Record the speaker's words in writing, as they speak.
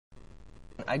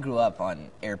I grew up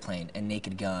on Airplane and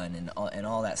Naked Gun and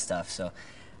all that stuff. So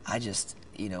I just,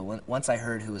 once I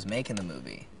heard who was making the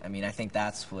movie, I mean, I think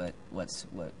that's what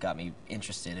got me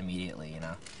interested immediately.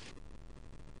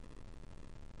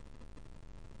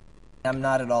 I'm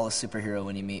not at all a superhero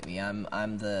when you meet me.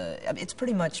 It's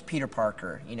pretty much Peter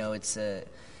Parker. It's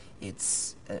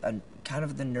kind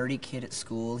of the nerdy kid at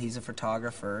school. He's a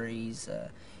photographer. He's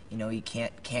he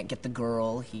can't get the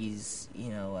girl. He's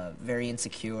very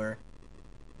insecure.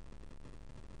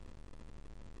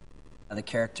 The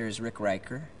character is Rick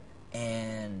Riker,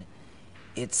 and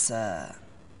it's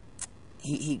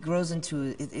he grows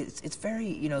into it's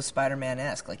very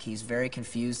Spider-Man-esque. Like, he's very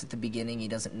confused at the beginning. He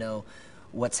doesn't know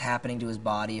what's happening to his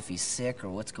body, if he's sick or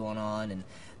what's going on,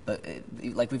 but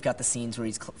like, we've got the scenes where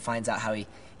he finds out how he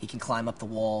can climb up the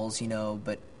walls,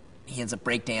 but he ends up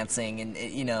breakdancing and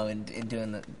and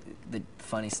doing the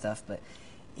funny stuff, but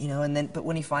but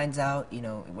when he finds out,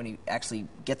 when he actually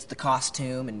gets the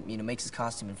costume and makes his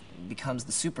costume and becomes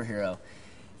the superhero,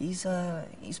 he's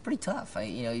pretty tough.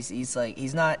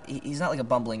 He's not like a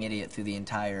bumbling idiot through the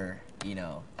entire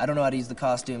I don't know how to use the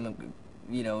costume,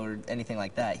 or anything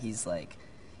like that. He's like,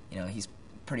 he's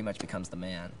pretty much becomes the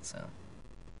man. So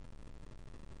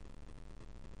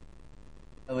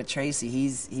with Tracy,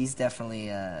 he's definitely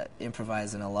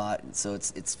improvising a lot, so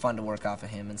it's fun to work off of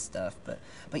him and stuff. But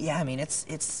yeah, I mean,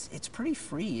 it's pretty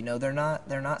free. They're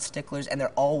not sticklers, and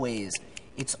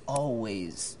it's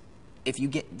always if you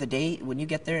get the day when you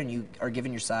get there and you are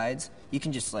given your sides, you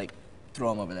can just like throw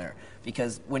them over there,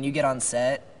 because when you get on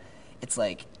set, it's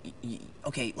like,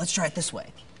 okay, let's try it this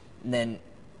way, and then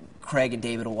Craig and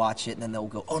David will watch it, and then they'll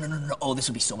go, oh, no, oh, this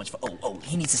would be so much fun. Oh,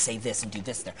 he needs to say this and do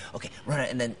this there. Okay, run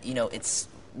it, and then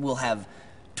we'll have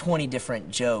 20 different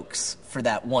jokes for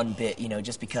that one bit,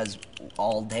 just because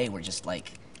all day we're just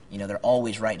like, they're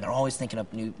always writing, they're always thinking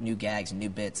up new gags and new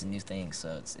bits and new things.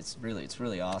 So it's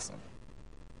really awesome.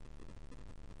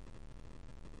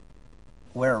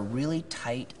 Wear a really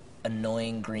tight,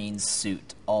 annoying green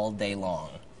suit all day long,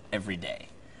 every day.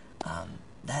 I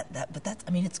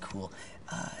mean, it's cool.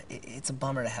 It's a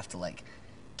bummer to have to like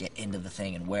get into the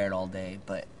thing and wear it all day,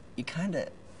 but you kind of,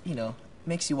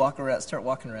 makes you start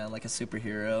walking around like a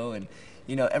superhero. And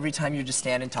every time you're just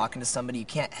standing talking to somebody, you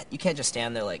can't just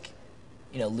stand there like,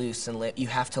 loose and limp. You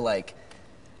have to like,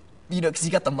 because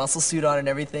you got the muscle suit on and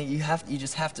everything. You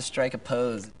just have to strike a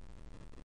pose.